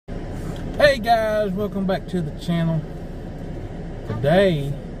Hey guys, welcome back to the channel.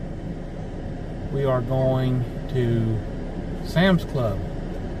 Today we are going to Sam's Club,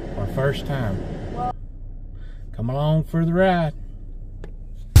 our first time. Come along for the ride.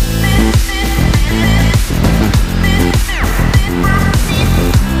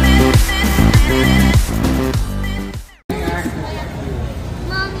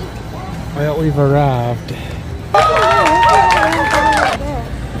 Well, we've arrived.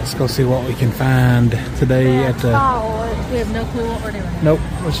 Let's go see what we can find today at the... We have no clue what we're doing. Nope,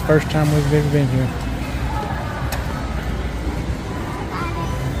 it's the first time we've ever been here.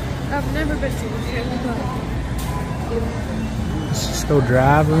 I've never been to this club. Let's just go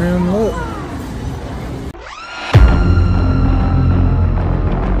drive around and look.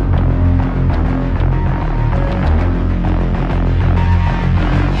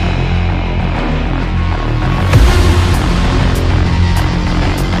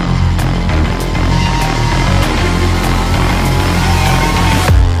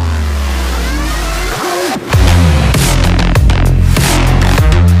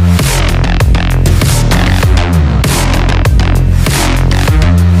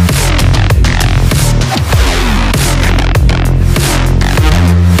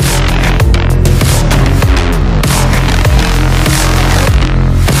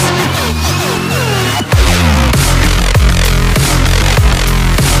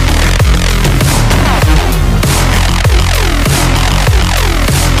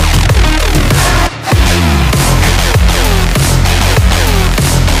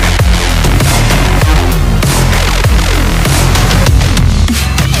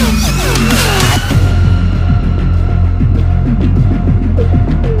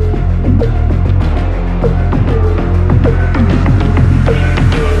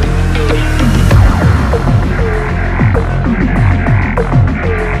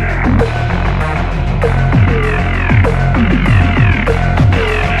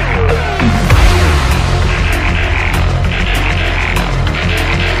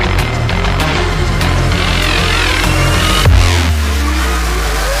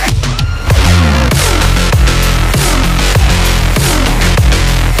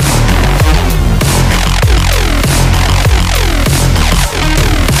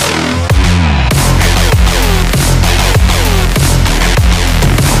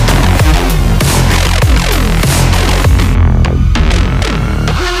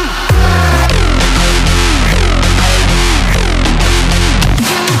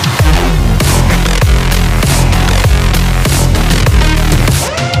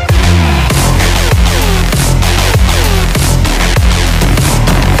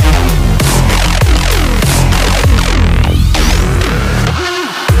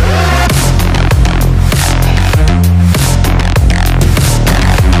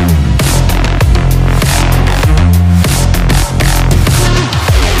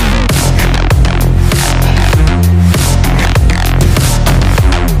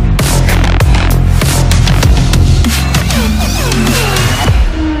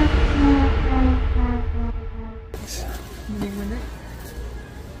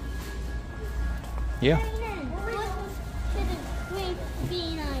 Yeah.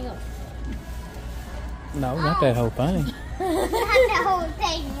 No, not that whole thing. Not the whole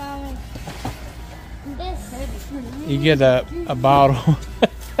thing, Mommy. This. You get a bottle.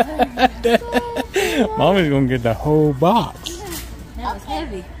 Mommy's gonna get the whole box. That was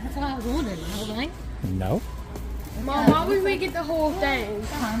heavy. That's what I was wondering. The whole thing? No. Mom, why would we get the whole thing?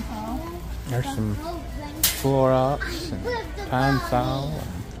 There's some Clorox and Pine Sol.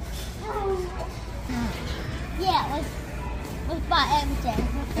 Yeah, let's buy everything.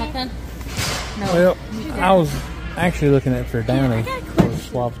 Nothing? No. Well, I was actually looking at for Downy for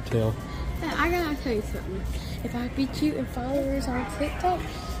Swabtail. I gotta tell you something. If I beat you in followers on TikTok,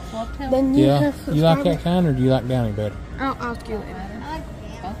 then you have subscribers. You like that kind or do you like Downy better? I'll do it.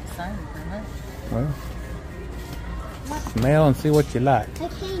 Both the same, pretty much. Well, smell and see what you like. I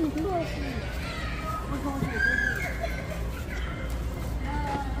can't do it.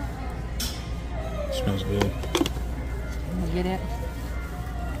 Smells good. You get it?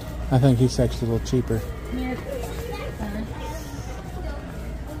 I think he's actually a little cheaper. Yeah.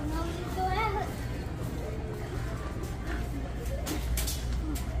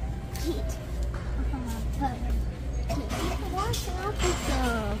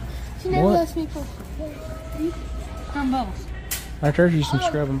 She never What? lets me put From bubbles. Right there's you some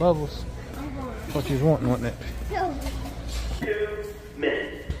scrubbing bubbles. That's what you was wanting, wasn't it? 2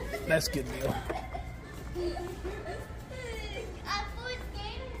 minutes. That's a good deal.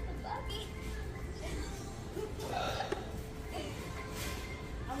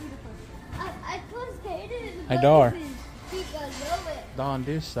 I put skated in the Hey, Dar. Keep a little bit. Dawn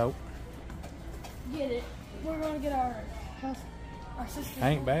dish soap. Get it. We're gonna get our sister.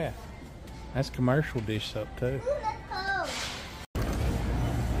 Ain't bad. That's commercial dish soap too. Ooh, let's go.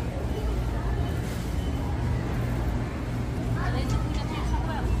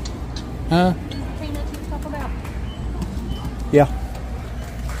 Huh? These are peanuts you talk about. Yeah.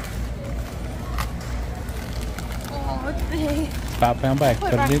 Oh, it's big. 5-pound bag. Put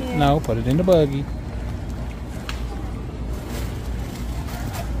it Put back it in. in. No, put it in the buggy.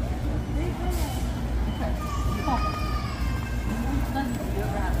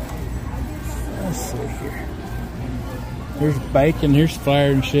 Let's see here. Here's bacon. Here's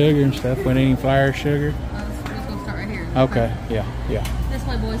flour and sugar and stuff. We need any flour or sugar? We're just gonna start right here. Okay. Yeah. Yeah. This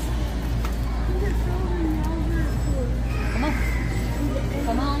way, boys. Come on.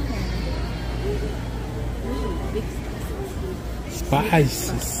 Come on. Ooh, big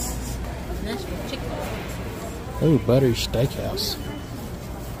Spices. Nashville chicken. Ooh, buttery steakhouse.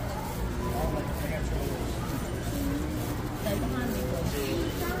 Stay behind me,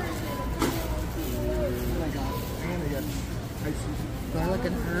 please. Garlic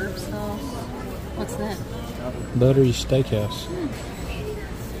and herb sauce. What's that? Buttery steakhouse.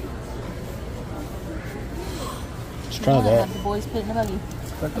 Let's try Well, that. have the boys put it in the buggy.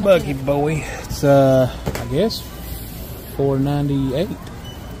 Put the buggy, boy. It's I guess $4.98.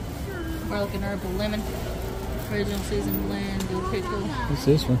 Garlic and herb with lemon. Original seasoned blend. Dill pickle. What's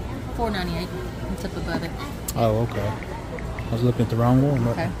this one? $4.98. It's up above it. Oh, okay. I was looking at the wrong one.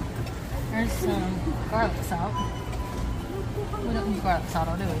 Okay. There's some garlic salt. We don't use garlic salt,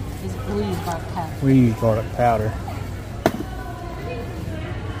 or do we? We use garlic powder. We use garlic powder.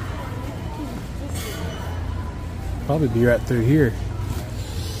 Probably be right through here.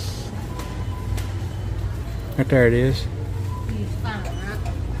 Right there it is. We use fine,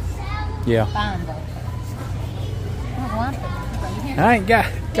 right? Yeah. Fine, though. I don't want it. Right here. I ain't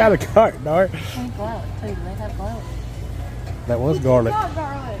got a cart, Dart. And garlic, too. Do they have garlic? That was garlic.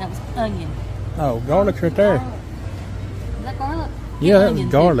 That was onion. Oh, garlic right there. Is that garlic? Yeah, that was Onion,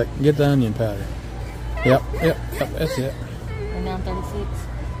 too. garlic. Get the onion powder. Yep, that's it. We're down 36.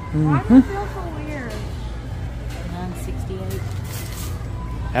 Mm-hmm. feel so weird? 968.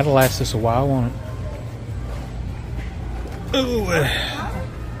 That'll last us a while, won't it? Ooh. Yes,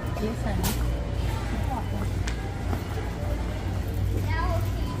 honey.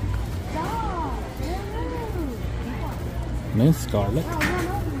 Minced garlic.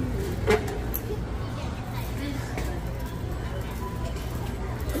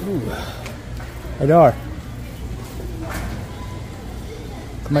 Ooh. Hey, Dar.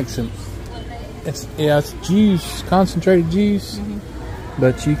 Make some. It's juice, concentrated juice,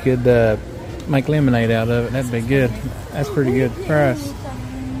 but you could make lemonade out of it. That'd be good. That's pretty good price.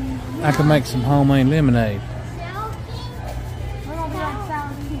 I could make some homemade lemonade. We're gonna be on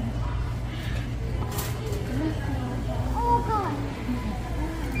Salad King. Oh God.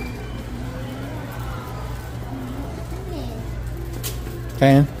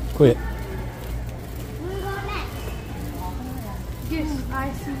 Can quit. Where we going next? Yes,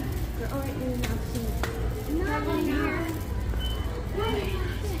 I see. Oh, wait, you're not seeing. Not in here.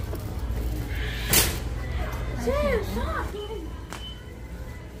 Sam, stop.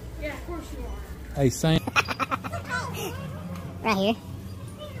 Yeah, of course you are. Hey, Sam. Right here.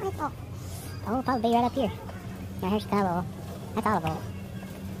 Oh, it'll probably be right up here. Now here's the olive oil. That's olive oil.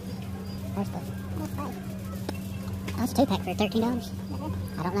 There's the. That's a 2-pack for $13.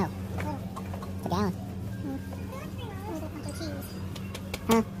 I don't know. It's a gallon.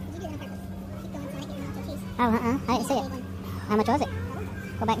 Huh? Oh, I didn't see it. How much was it?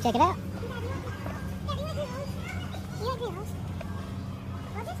 Go back and check it out.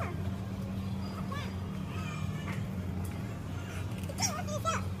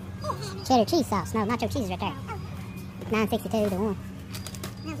 Cheddar cheese sauce. No, nacho cheese is right there. $9.62 to 1.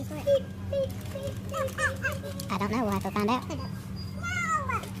 I don't know. We'll have to find out.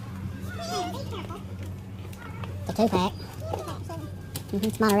 It's a 2-pack.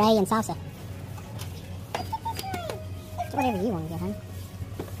 It's Monterey and salsa. It's whatever you want to get, honey.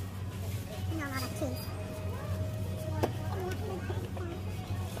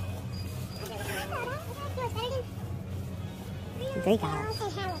 Greek olives.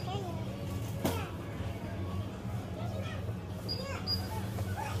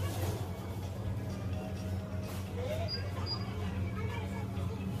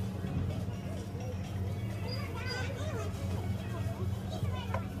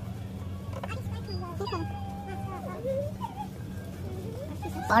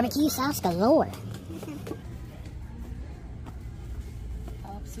 Barbecue sauce galore.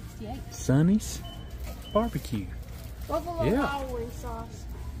 Popsicle $5.68. Sonny's barbecue. Buffalo Yeah. Wild Wing sauce.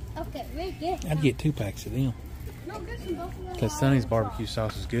 Okay, we get. I'd get 2 packs of them. No, get some Buffalo. Because Sonny's barbecue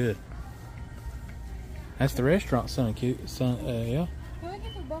sauce is good. That's the restaurant, yeah. Can we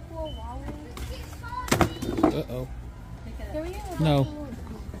get the Buffalo Wild Wings? Uh-oh. Can we get the No. Buffalo?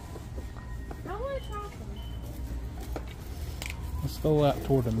 I want to try some. Let's go out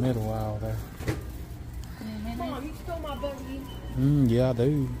toward the middle aisle there. Mom, you stole my buggy. Yeah, I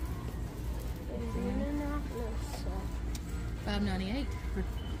do. $5.98 for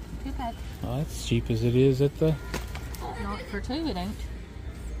 2 packs. Oh, that's cheap as it is at the... Not for 2, it ain't.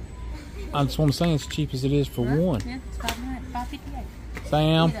 I just want to say it's cheap as it is for Huh? one. Yeah, it's $5.58.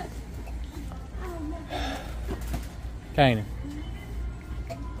 Sam. Look at Kanan.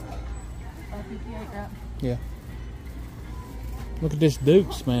 that. $5.58, right? Yeah. Look at this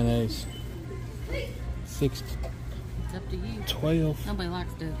Dukes mayonnaise. 6, It's up to you. 12, Nobody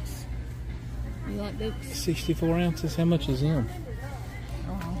likes Dukes. You like Dukes? 64 ounces. How much is them?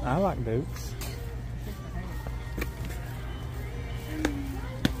 Oh, I like Dukes.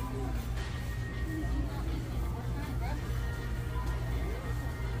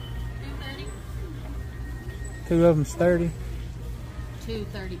 Two of them's 30.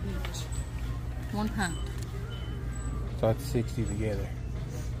 $2.30 each. 1 pint. So that's 60 together.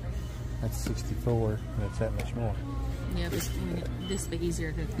 That's 64. That's that much more. Yeah, this will be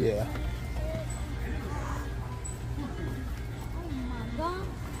easier to. Yeah. God,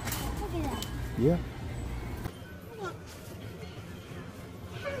 look at that. Yeah.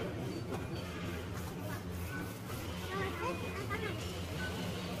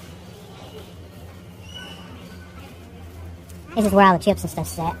 This is where all the chips and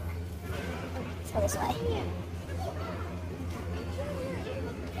stuff's at. Let's go this way.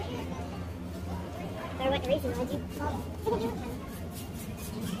 There went the reason why you.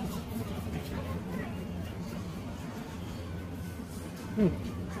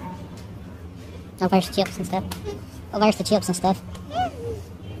 Oh, where's the chips and stuff? Oh, where's the chips and stuff?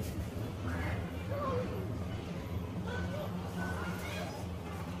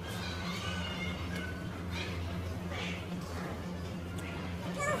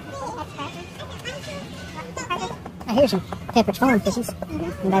 Oh, here's some Pepperidge Farm fishes.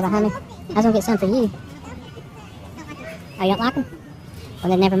 Right behind me. I was gonna get some for you. Oh, you don't like them? Well,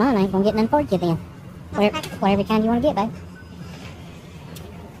 then never mind. I ain't gonna get none for you then. Whatever kind you want to get, babe.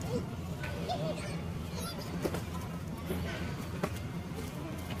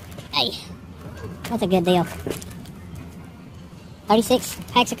 Hey, that's a good deal. 36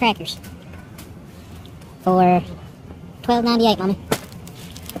 packs of crackers for $12.98, Mommy.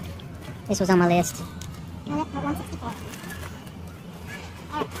 This was on my list.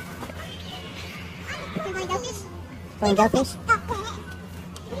 Going goldfish?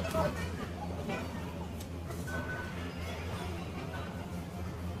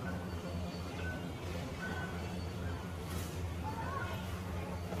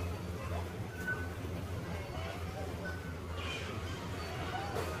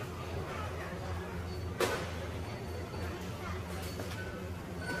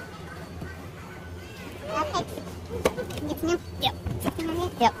 Yep.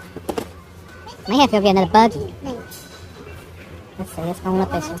 Yep. May have to go get another buggy. Let's see, let's go on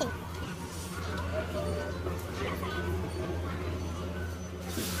up this one.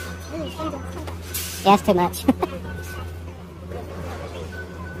 Yeah, that's too much.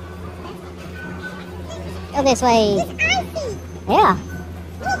 Go this way. Yeah.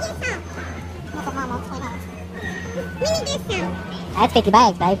 That's 50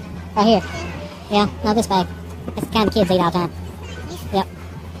 bags, babe. Right here. Yeah, no, this bag. That's the kind of kids eat all the time. Yep.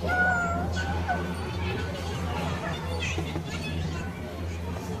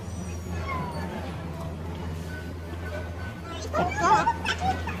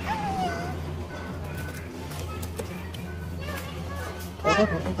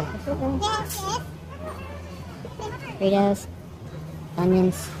 Fritos,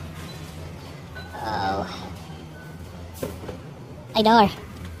 onions. Oh, $8.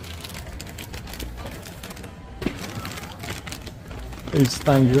 These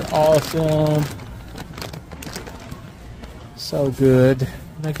things are awesome. So good.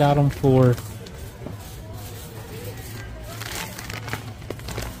 They got them for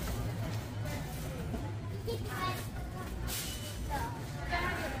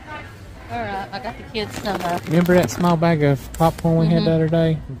Alright, I got the kids some. remember that small bag of popcorn we had the other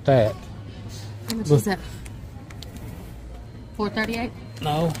day? That. How much Look. is that? $4.38?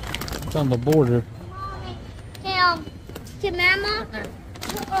 No, it's on the border. Can Mama?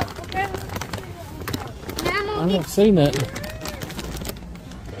 I don't see nothing.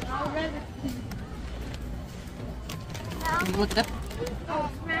 You look it up.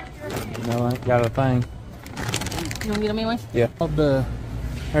 No, I ain't got a thing. You want to get them anyway? Yeah.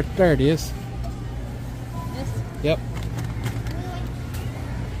 There it is. This? Yep.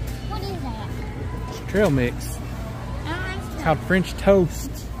 What is that? It's trail mix. It's called French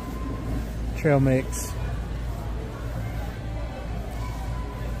toast trail mix.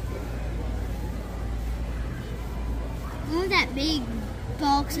 I want that big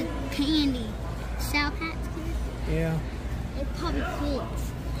box of candy. South Hat's candy. Yeah. It probably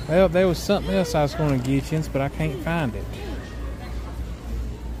fits. Well, there was something else I was going to get you, but I can't find it.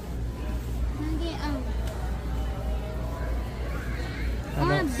 I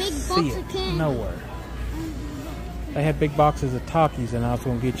don't see it nowhere. They had big boxes of Takis, and I was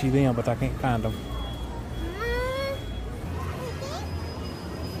going to get you them, but I can't find them.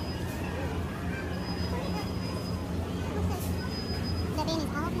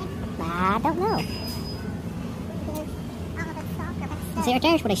 I don't know. See, right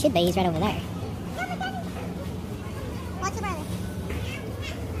there's where they should be. He's right over there. What's your brother?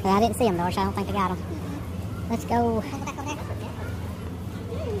 Well, I didn't see him though, so I don't think I got him. Let's go.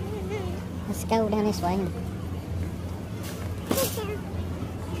 Let's go down this way.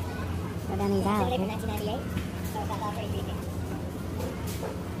 Go down these alleys here.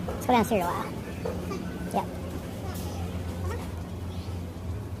 Let's go down cereal aisle. Yep.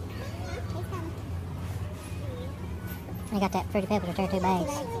 I got that Fruity Pebbles or 2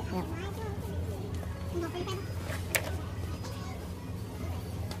 bags. Yep.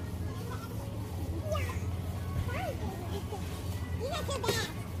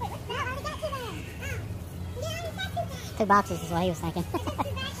 Two boxes is what he was thinking.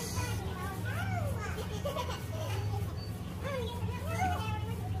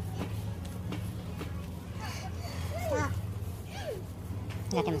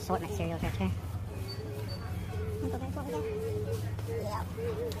 Got them assortment cereals right there. Yeah.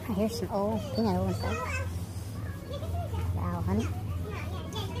 Here's some old peanut oil and stuff. Wow, honey.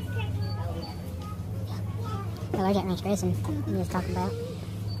 Oh, there's that ranch dressing he was talking about.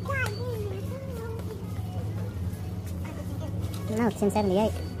 No, it's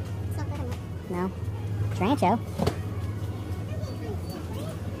 1078. No. It's Rancho.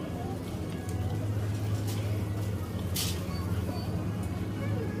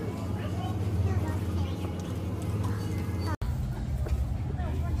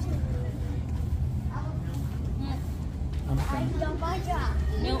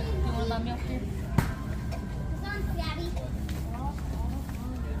 Milk. You want to buy milk here?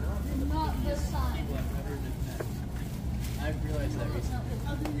 Not this side. I've realized that recently.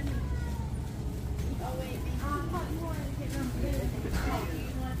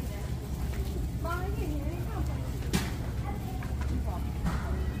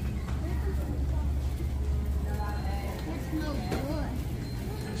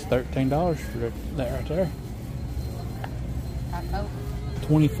 It's $13 for that right there.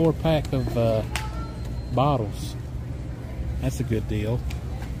 24 pack of bottles. That's a good deal.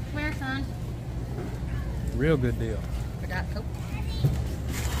 Where, son? Real good deal. For Diet Coke.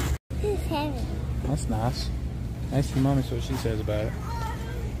 It's heavy. That's nice. Ask your mommy what she says about it.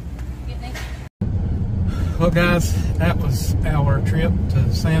 Get me. Well, guys, that was our trip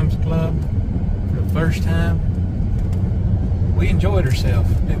to Sam's Club for the first time. We enjoyed ourselves,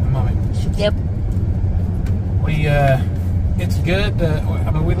 didn't we, Mommy? Yep. It's good.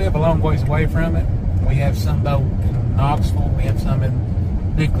 I mean, we live a long ways away from it. We have some though in Knoxville. We have some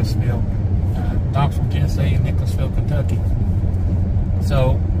in Nicholasville, Knoxville, Tennessee, and Nicholasville, Kentucky.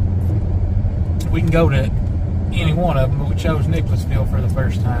 So we can go to any one of them, but we chose Nicholasville for the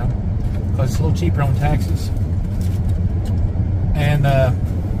first time because it's a little cheaper on taxes. And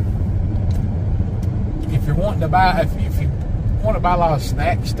if you're wanting to buy, if you want to buy a lot of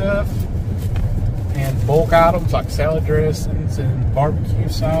snack stuff and bulk items like salad dressings and barbecue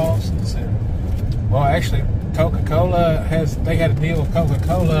sauces, and well, actually, Coca-Cola they had a deal with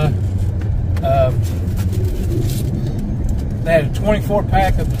Coca-Cola. They had a 24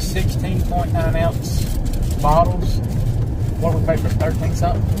 pack of the 16.9 ounce bottles. What we paid for 13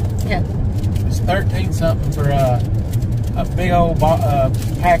 something? Yeah. It's 13 something for a big old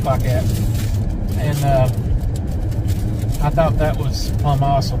pack like that. And I thought that was plumb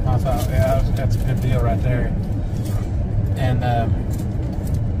awesome. I thought, yeah, that's a good deal right there. And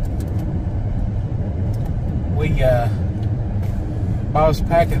we bought us a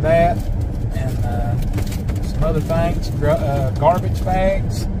pack of that and some other things, garbage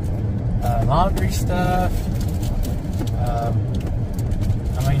bags, laundry stuff. I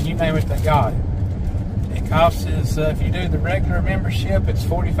mean, you name it, they got it. Cost is, if you do the regular membership, it's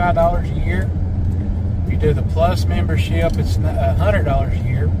 $45 a year. If you do the plus membership, it's $100 a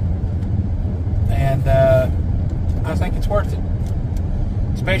year. And I think it's worth it,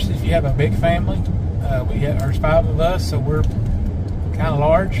 especially if you have a big family. There's 5 of us, so we're kind of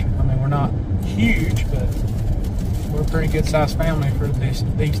large. I mean, we're not huge, but we're a pretty good sized family for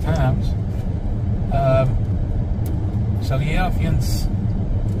these times. So yeah, if you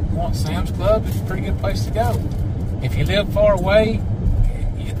want Sam's Club, it's a pretty good place to go. If you live far away,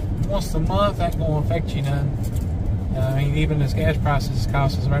 once a month ain't going to affect you none. I mean, even as gas prices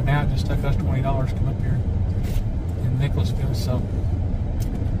cost us right now, it just took us $20 to come up here in Nicholasville. So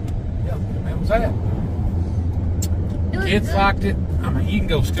yeah, that was that. Kids liked it. I mean, you can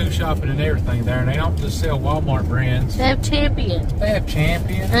go school shopping and everything there, and they don't just sell Walmart brands. They have Champion. They have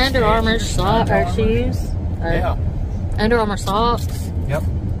Champion. Under Armour socks or shoes. Yeah. Under Armour socks. Yep.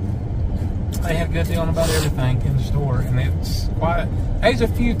 They have a good deal on about everything in the store, and it's quite. There's a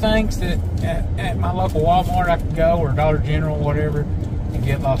few things that at my local Walmart I can go, or Dollar General, whatever, and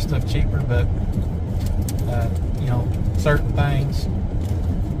get a lot of stuff cheaper. But you know, certain things.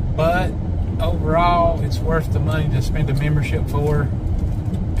 But overall, it's worth the money to spend a membership for,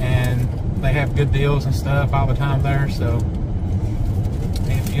 and they have good deals and stuff all the time there. So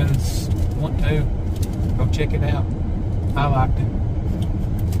if you want to, go check it out. I liked it.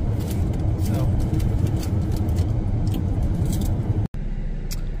 So,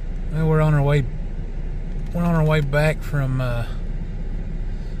 well, we're on our way back from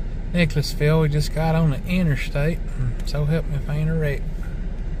Nicholasville. We just got on the interstate, and so help me if I ain't a wreck.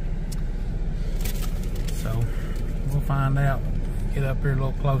 So we'll find out. Get up here a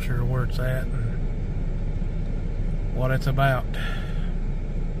little closer to where it's at and what it's about.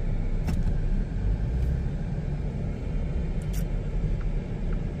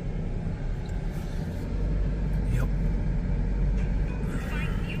 Yep.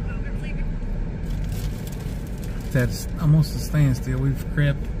 That's almost a standstill. We've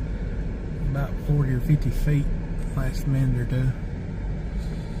crept about 40 or 50 feet last minute or two.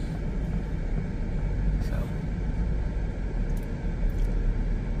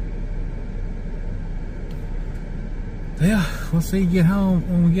 Yeah, we'll see you get home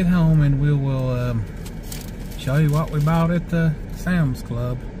when we get home, and we will show you what we bought at the Sam's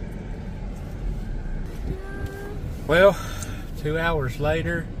Club. Well, 2 hours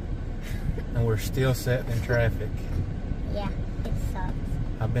later, and we're still sitting in traffic. Yeah, it sucks.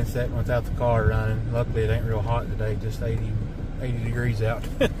 I've been sitting without the car running. Luckily, it ain't real hot today, just 80 degrees out.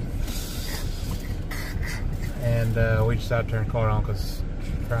 And we decided to turn the car on because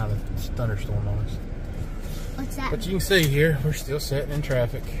it's trying to thunderstorm on us. What's that? But you can see here, we're still sitting in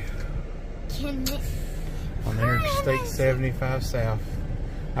traffic On Interstate 75 South.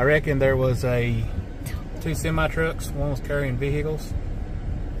 I reckon there was 2 semi-trucks. One was carrying vehicles,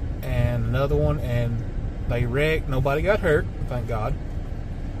 and another one, and they wrecked. Nobody got hurt, thank God.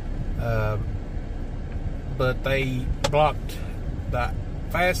 But they blocked the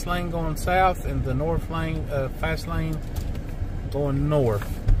fast lane going south and the north lane, fast lane going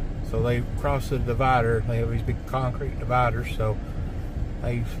north. So they crossed the divider. They have these big concrete dividers. So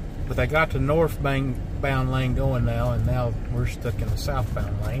but they got the northbound lane going now, and now we're stuck in the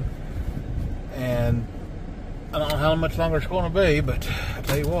southbound lane. And I don't know how much longer it's going to be, but I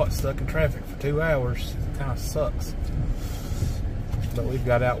tell you what, stuck in traffic for 2 hours, it kind of sucks. But we've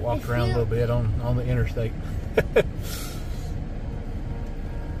got out, walked around a little bit on the interstate.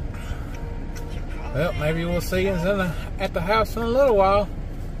 Well, maybe we'll see you at the house in a little while.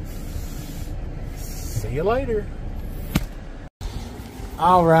 See you later.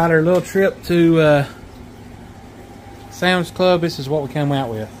 Alright, our little trip to Sam's Club. This is what we came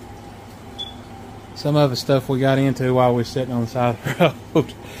out with. Some of the stuff we got into while we were sitting on the side of the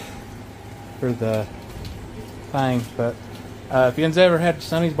road for the thing. But if you've ever had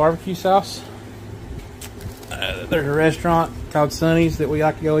Sonny's barbecue sauce, there's a restaurant called Sonny's that we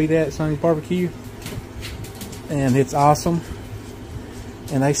like to go eat at, Sonny's Barbecue. And it's awesome.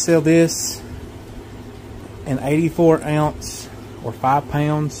 And they sell this an 84 ounce or 5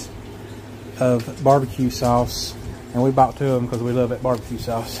 pounds of barbecue sauce, and we bought 2 of them because we love that barbecue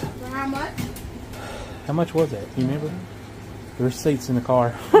sauce. For how much? How much was that? You remember? The receipt's in the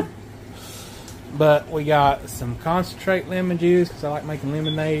car. But we got some concentrate lemon juice because I like making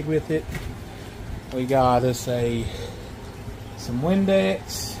lemonade with it. We got us some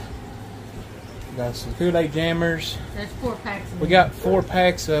Windex. We got some Kool-Aid jammers. There's 4 packs. We got 4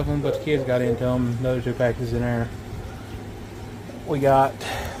 packs of them, but the kids got into them. Another 2 packs is in there. We got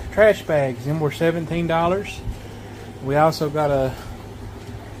trash bags. Them were $17. We also got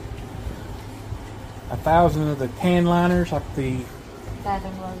 1,000 of the can liners, like the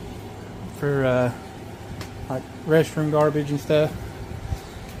Bathroom load. for like restroom garbage and stuff.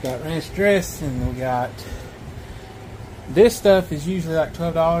 Got ranch dressing. We got this stuff is usually like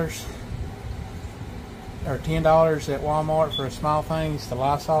 $12 or $10 at Walmart for a small thing. It's the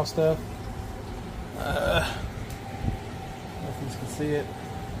Lysol stuff. I don't know if you can see it,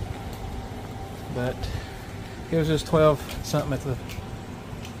 but it was just 12 something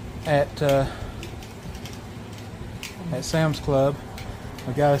at Sam's Club.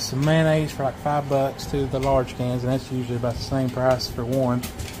 We got us some mayonnaise for like $5 to the large cans, and that's usually about the same price for one.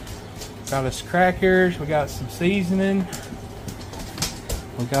 Got us crackers. We got some seasoning.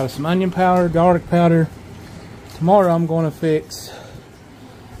 We got us some onion powder, garlic powder. Tomorrow I'm going to fix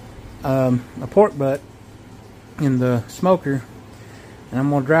a pork butt in the smoker, and I'm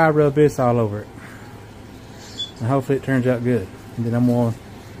going to dry rub this all over it, and hopefully it turns out good. And then I'm going to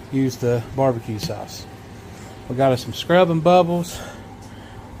use the barbecue sauce. We got us some scrub and bubbles.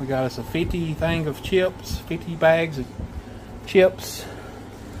 We got us a 50 thing of chips, 50 bags of chips.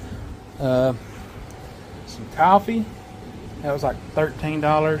 Some coffee. That was like $13.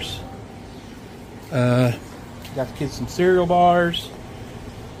 Got the kids some cereal bars.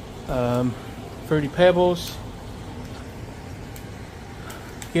 Fruity Pebbles.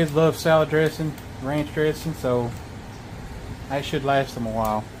 Kids love salad dressing, ranch dressing, so that should last them a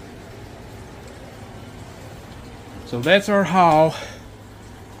while. So that's our haul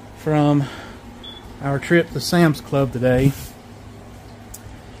from our trip to Sam's Club today.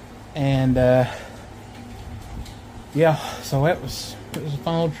 And yeah, so it was a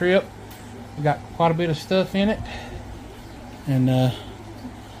fun little trip. We got quite a bit of stuff in it, and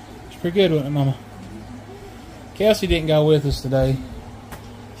it's pretty good, wasn't it, Mama? Kelsey didn't go with us today.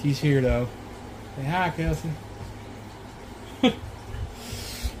 She's here though. Say hi, Kelsey.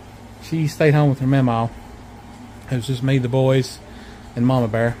 She stayed home with her mama. It was just me, the boys, and Mama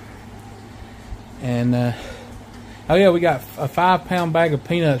Bear. And oh yeah, we got a 5-pound bag of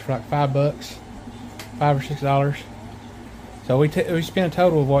peanuts for like $5, $5 or $6. So we spent a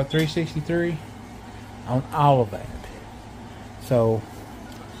total of what, $363 on all of that. So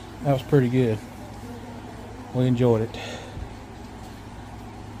that was pretty good. We enjoyed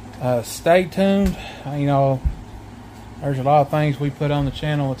it. Stay tuned. You know, there's a lot of things we put on the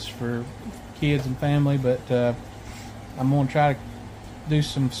channel. It's for kids and family, but I'm going to try to do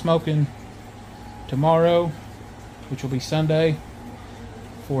some smoking tomorrow, which will be Sunday,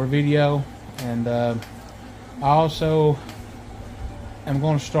 for a video. And I also am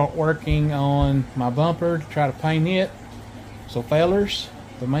going to start working on my bumper to try to paint it. So fellers,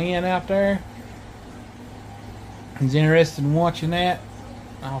 the man out there who's interested in watching that,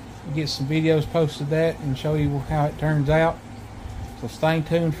 I'll get some videos posted that and show you how it turns out. So stay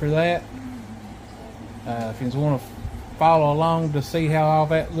tuned for that. If you want to follow along to see how all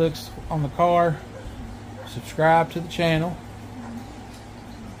that looks on the car, subscribe to the channel,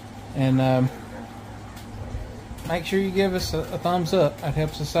 and make sure you give us a thumbs up. That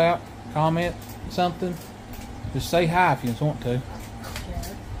helps us out. Comment something. Just say hi if you want to.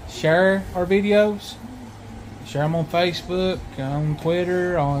 Share our videos. Share them on Facebook, on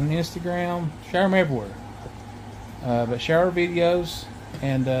Twitter, on Instagram. Share them everywhere. But share our videos,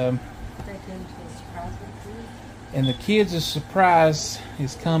 and the kids' surprise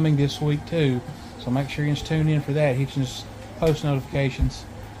is coming this week too. So make sure you just tune in for that. Hit your post notifications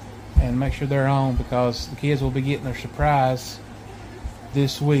and make sure they're on, because the kids will be getting their surprise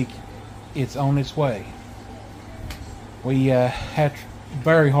this week. It's on its way. We had a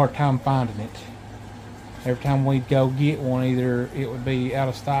very hard time finding it. Every time we'd go get one, either it would be out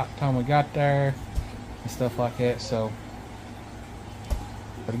of stock by the time we got there and stuff like that. So,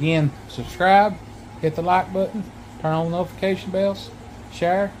 but again, subscribe, hit the like button, turn on notification bells,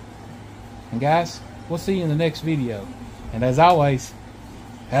 share, and guys, we'll see you in the next video. And as always,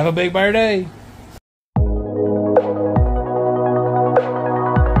 have a big bear day.